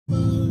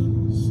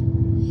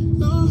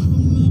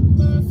I'm not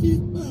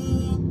perfect, but I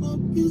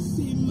hope you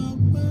see my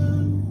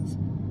worth.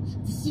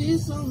 This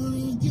is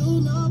only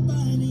you,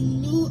 nobody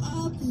knew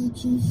I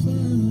put you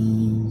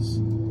first.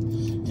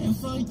 And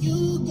for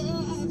you,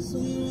 girl, I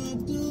swear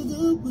I'd do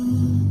the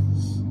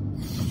worst.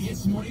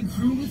 It's Morning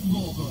Crew with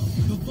Volvo.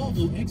 The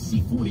Volvo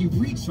XC40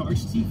 Recharge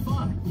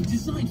T5.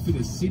 Designed for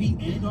the city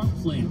and our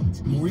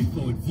planet. More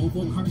info at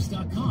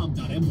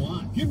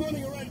volvocars.com.my. Good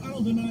morning, alright.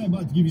 Arnold and I are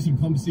about to give you some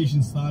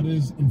conversation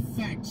starters and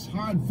facts,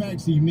 hard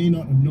facts that you may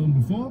not have known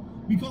before.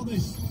 We call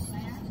this...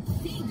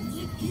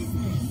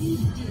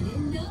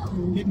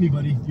 Hit me,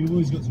 buddy. You've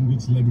always got some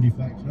good celebrity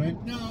facts, right?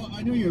 Now,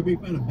 I know you're a big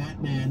fan of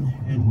Batman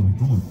and Oh my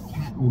god.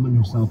 Catwoman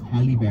herself,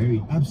 Halle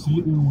Berry.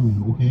 Absolutely.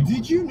 Ooh, okay.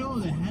 Did you know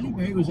that Halle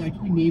Berry was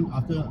actually named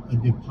after a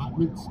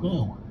department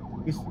store?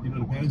 Because, you know,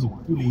 the parents are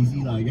too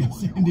lazy, I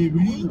guess, and they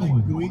really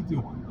like going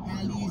to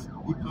Halle's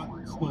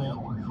department store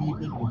in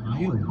Cleveland,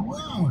 Ohio.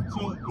 Wow.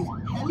 So,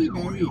 Halle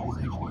Berry is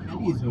actually,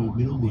 Halle is her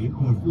middle name.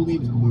 Her full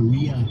name is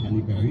Maria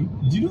Halle Berry.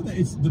 Do you know that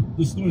it's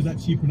the store is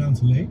actually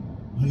pronounced Halle?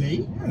 Halle?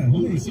 Yeah,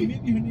 Halle. So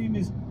maybe her name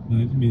is... No,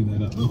 I just made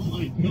that up. Oh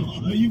my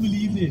god. But you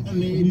believed it.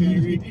 Halle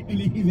Berry.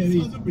 Halle Berry.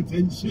 Sounds so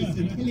pretentious.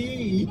 Yeah.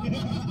 Halle.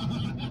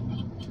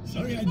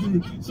 Sorry I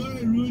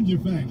ruined your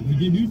fact,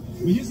 okay, dude?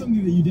 But here's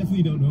something that you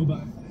definitely don't know,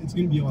 but it's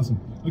gonna be awesome.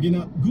 Okay,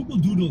 now Google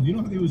Doodle. You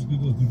know how they always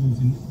Google Doodles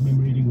in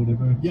commemorating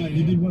whatever? Yeah,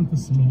 They did one for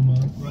Sonoma.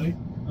 Right?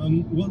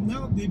 Well,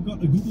 now they've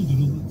got a Google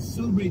Doodle that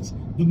celebrates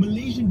the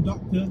Malaysian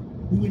doctor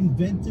who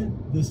invented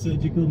the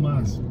surgical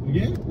mask.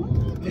 Okay?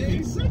 Okay.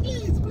 Exactly,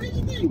 it's a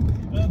Malaysian thing.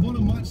 Born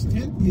on March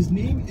 10th, his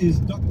name is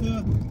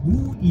Dr.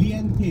 Wu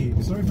Lian-Te.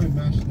 Sorry if I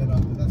mashed that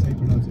up, but that's how you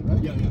pronounce it,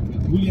 right? Yeah.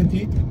 Wu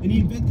Lian-Te, and he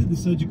invented the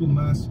surgical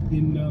mask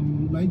in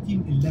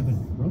 1911,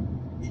 bro.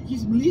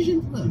 He's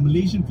Malaysian fella.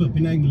 Malaysian for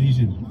Penang,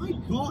 Malaysian. My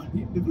god,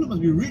 the fella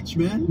must be rich,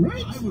 man.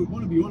 Right? I would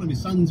want to be one of his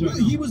sons right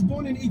Well, now. he was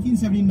born in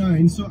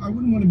 1879, so I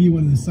wouldn't want to be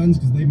one of his sons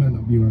because they might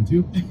not be around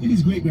too. And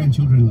his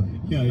great-grandchildren like.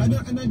 Yeah.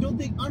 And I don't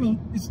think, Arnold,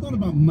 it's not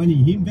about money.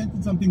 He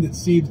invented something that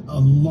saved a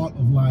lot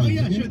of lives. Oh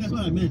yeah, okay? sure, that's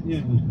what I meant.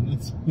 Yeah,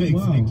 that's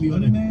Wow, exactly what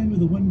what a I meant. man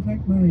with a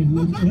one-track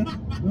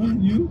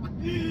mind. You?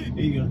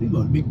 Hey, you gotta think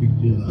about big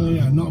picture. Oh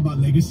yeah, not about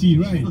legacy,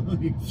 right?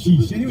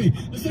 Sheesh. Anyway,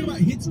 let's talk about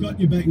Hits Got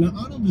Your Back. Now,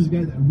 Arnold is a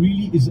guy that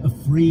really is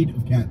afraid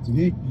of cats,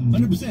 okay?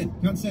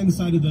 100%. Can't stand the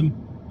sight of them,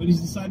 but he's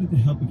decided to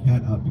help a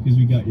cat out because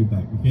we got your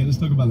back, okay? Let's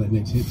talk about that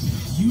next hit.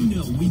 You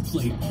know we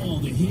play all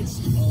the hits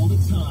all the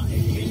time.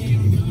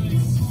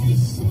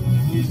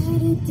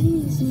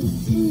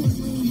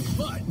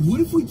 But what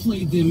if we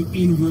played them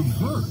in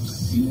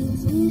reverse?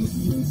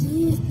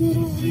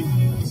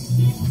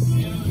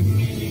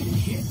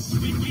 Hits.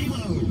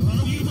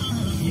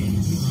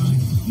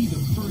 Be the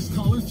first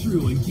caller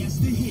through and guess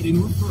the hit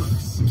in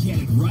reverse. Get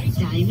it right,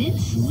 Diamond.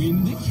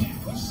 win the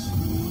cash.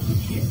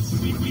 Hits.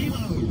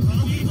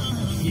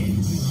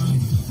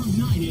 From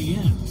 9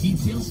 a.m.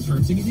 Details,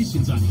 terms, and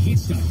conditions on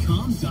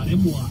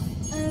hits.com.my.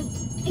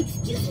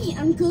 Excuse me,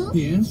 Uncle.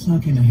 Yes, how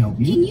can I help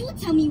you? Can you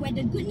tell me where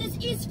the goodness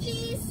is,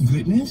 please?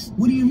 Goodness?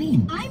 What do you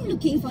mean? I'm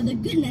looking for the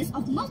goodness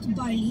of malt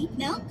barley,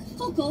 milk,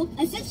 cocoa,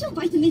 essential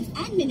vitamins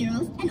and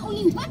minerals, and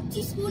only 1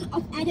 teaspoon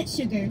of added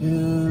sugar.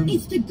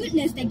 It's the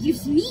goodness that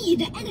gives me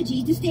the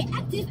energy to stay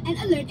active and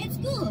alert at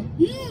school.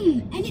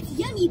 And it's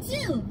yummy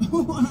too.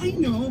 Oh, I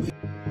know.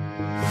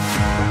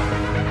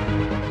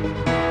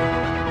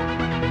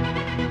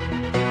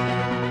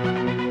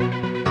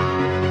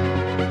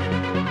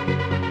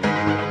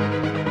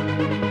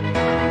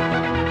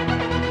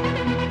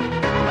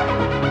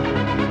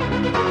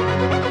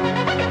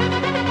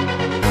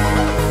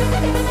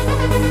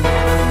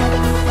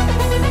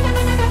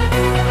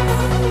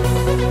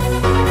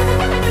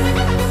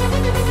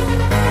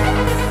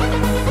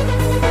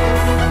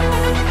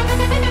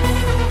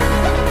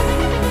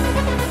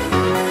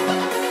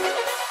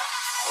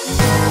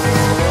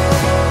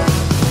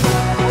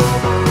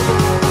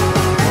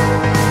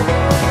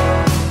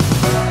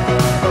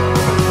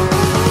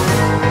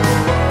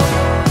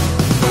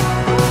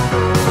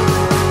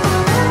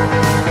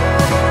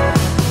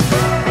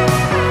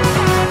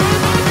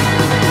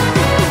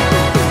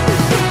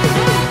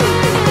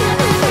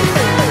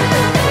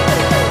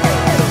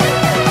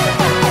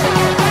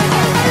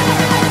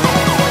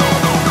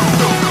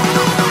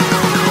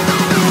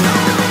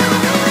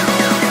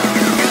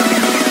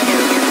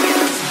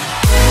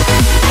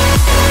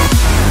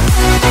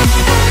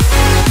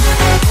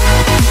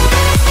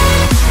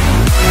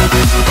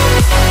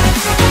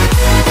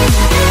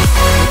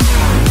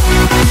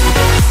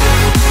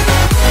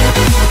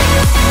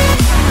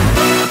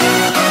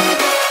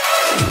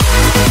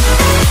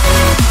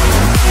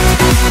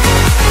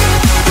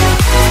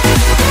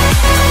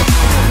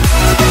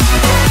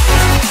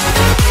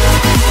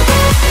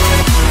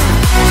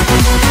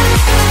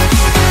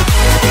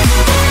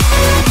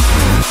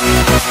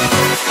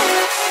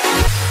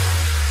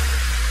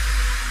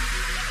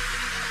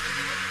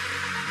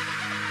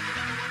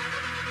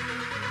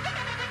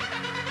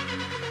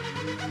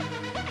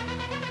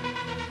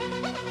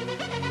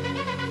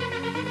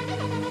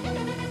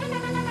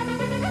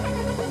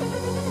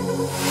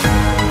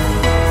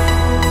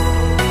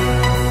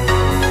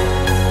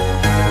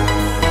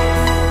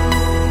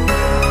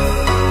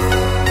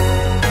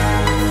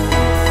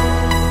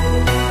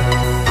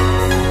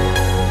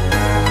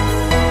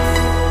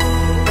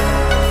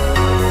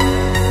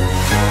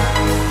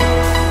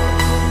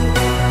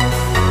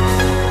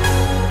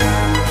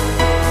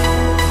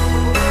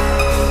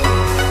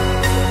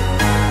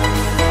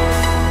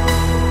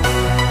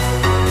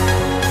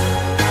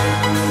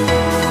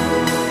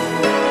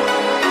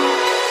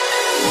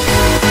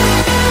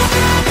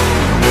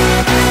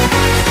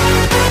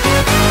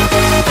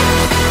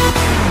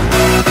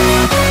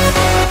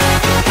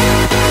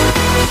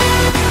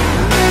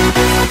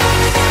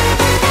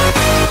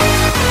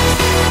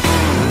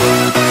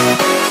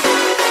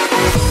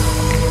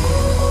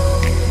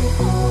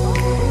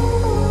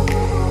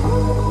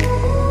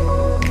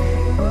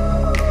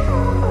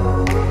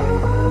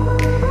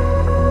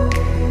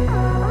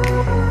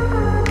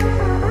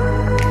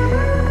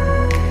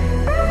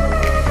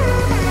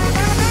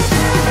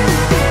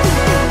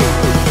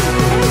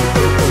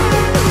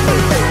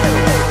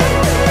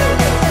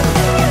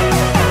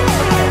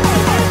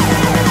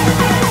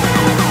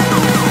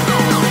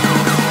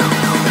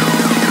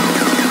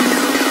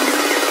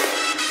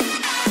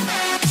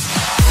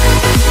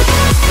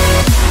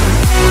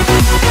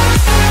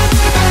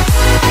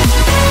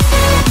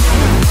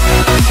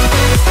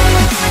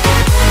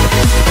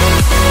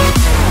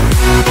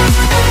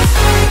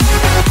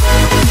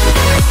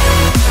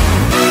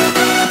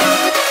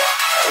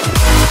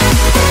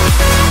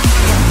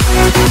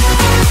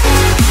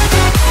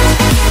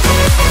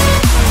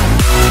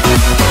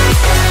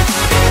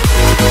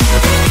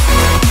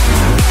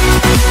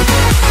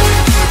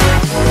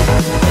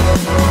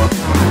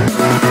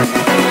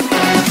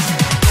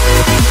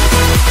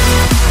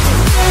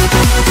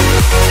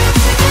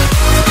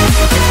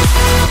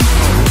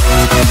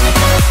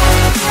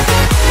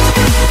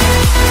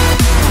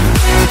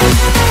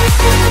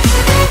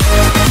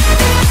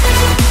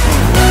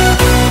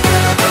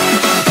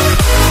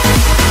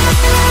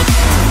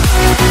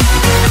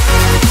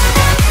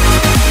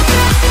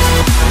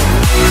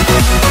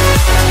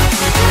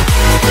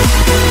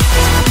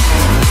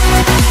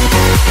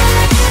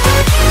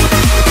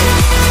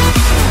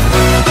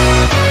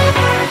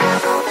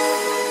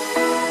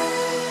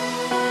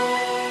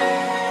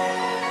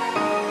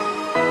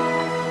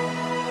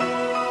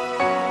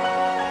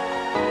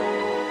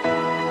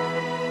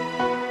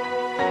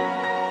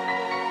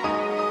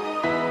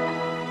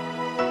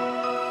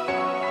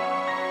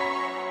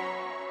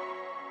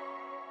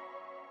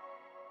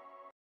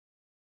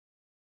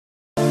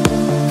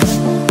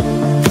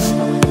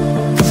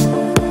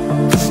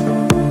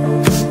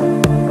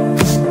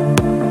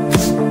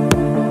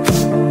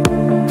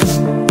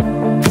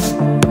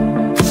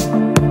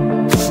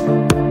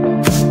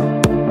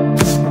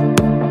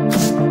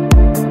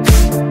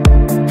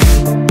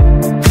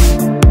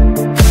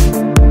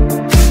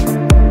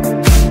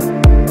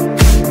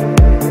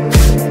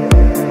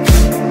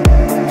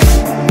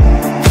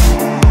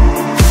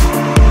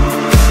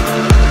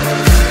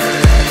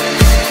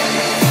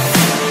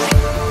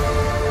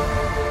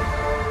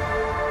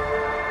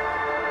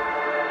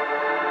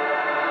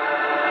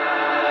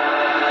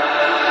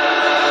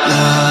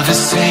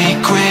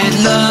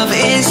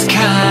 is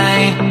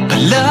kind, but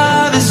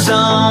love is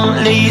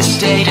only a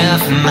state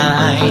of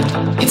mind.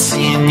 It's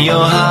in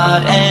your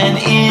heart and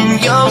in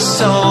your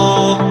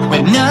soul,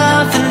 where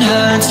nothing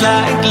hurts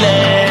like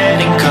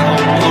letting go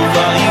of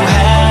all you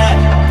had,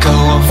 go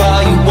of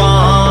all you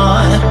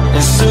want,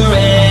 and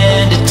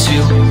surrender to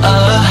a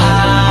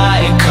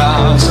higher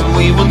cause. And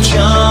we will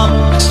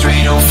jump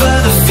straight over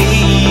the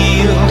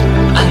field.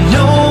 I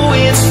know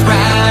it's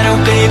right, oh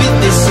baby,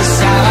 this is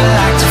how I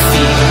like to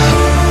feel.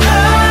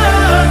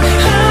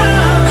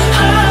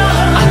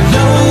 I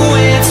know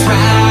it's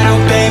right, oh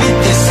baby,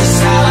 this is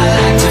how I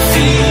like to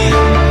feel.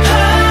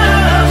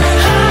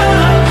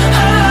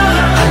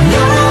 I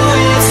know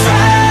it's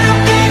right, oh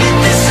baby,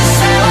 this is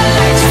how I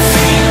like to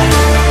feel.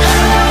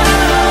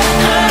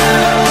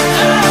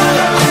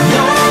 I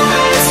know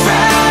it's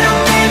right, oh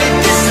baby,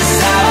 this is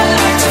how I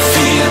like to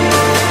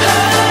feel.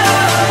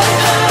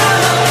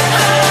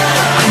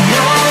 I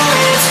know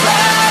it's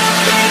right, oh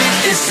baby,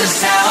 this is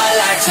how I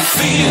like to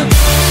feel.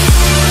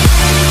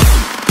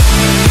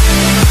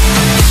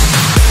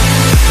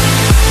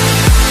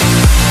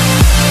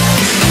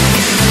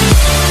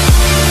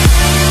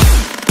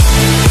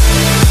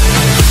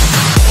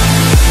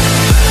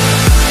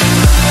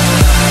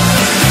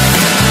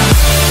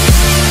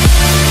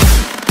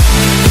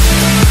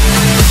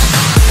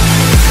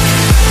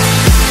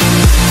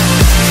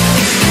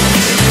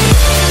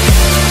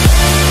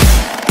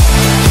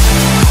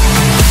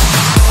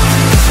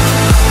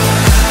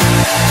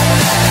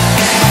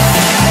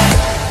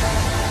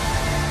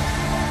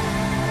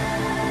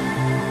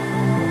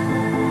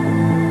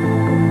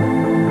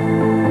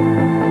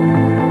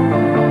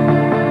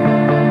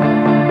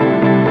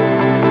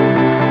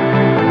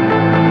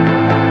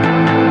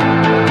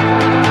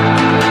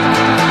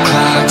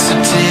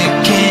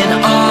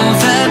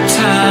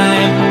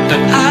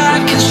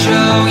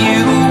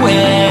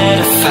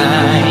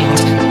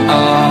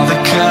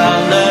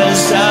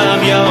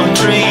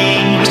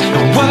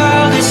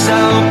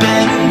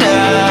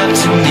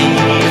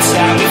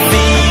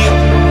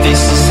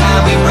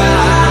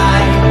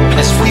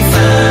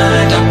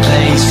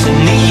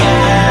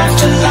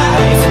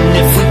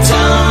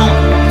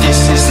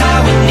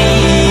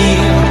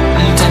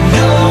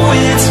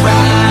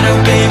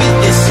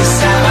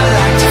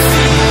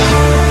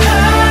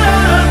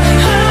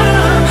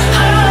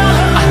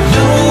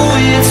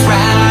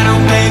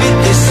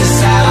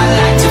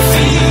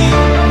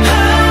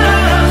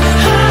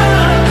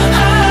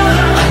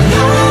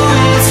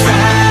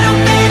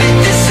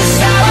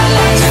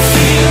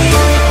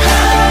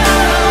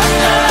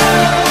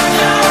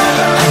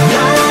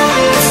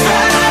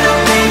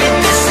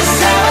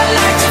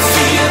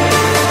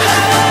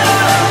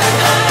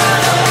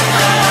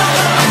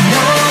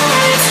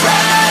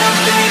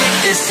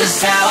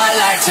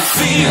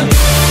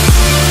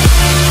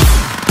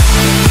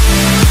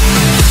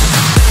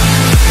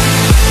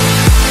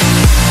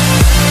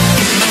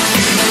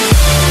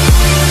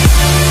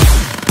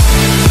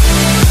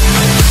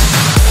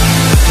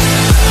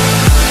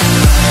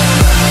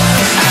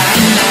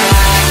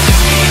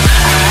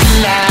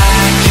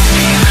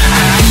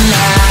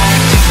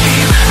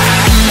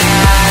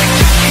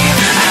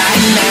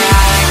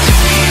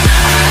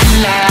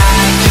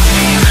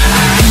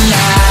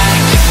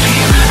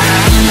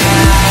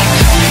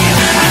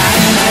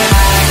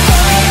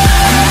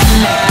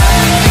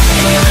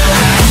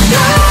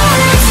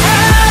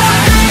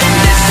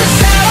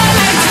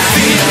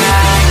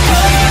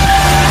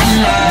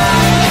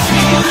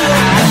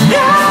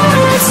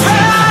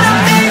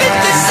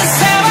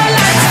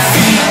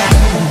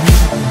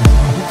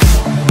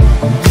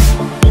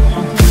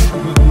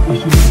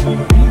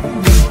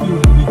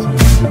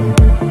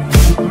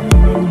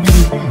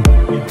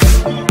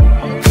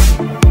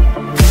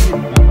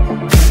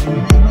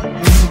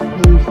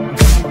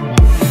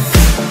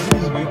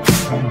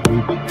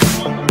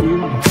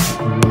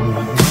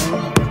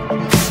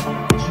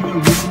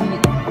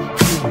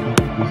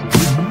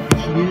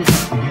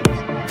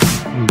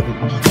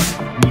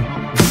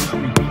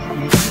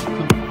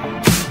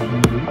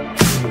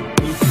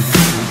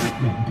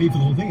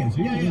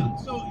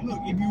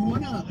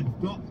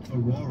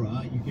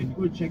 Aurora, you can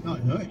go check out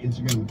her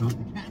Instagram account,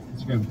 the cat's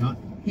Instagram account.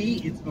 Hey,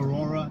 it's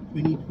Aurora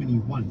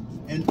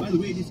 2021. And by the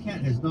way, this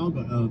cat has now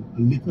got a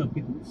litter of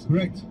kittens.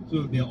 Correct.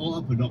 So they're all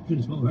up for adoption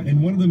as well, right?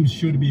 And one of them is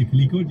sure to be a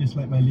calico, just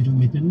like my little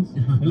Mittens.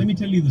 And let me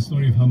tell you the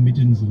story of how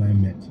Mittens and I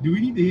met. Do we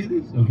need to hear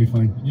this? Okay,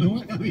 fine. You know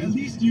what? At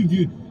least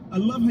you I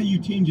love how you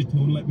change your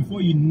tone. Like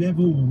before, you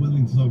never were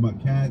willing to talk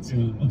about cats.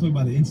 I'll talk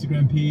about the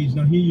Instagram page.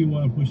 Now here you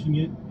are pushing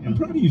it. I'm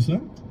proud of you,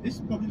 son. This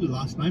is probably the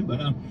last time, but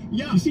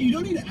yeah. You see, you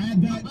don't need to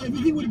add that.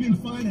 Everything would have been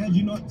fine had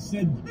you not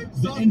said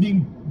the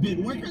ending bit.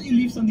 Why can't you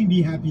leave something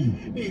be happy?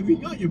 Hey, we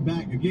got your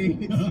back, okay?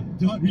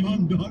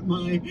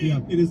 .com.my. Yeah.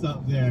 It is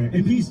up there.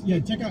 And please,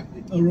 check out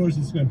Aurora's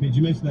Instagram page.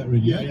 You mentioned that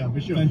already. Yeah, for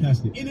sure.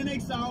 Fantastic. In the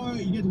next hour,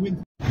 you get to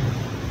win.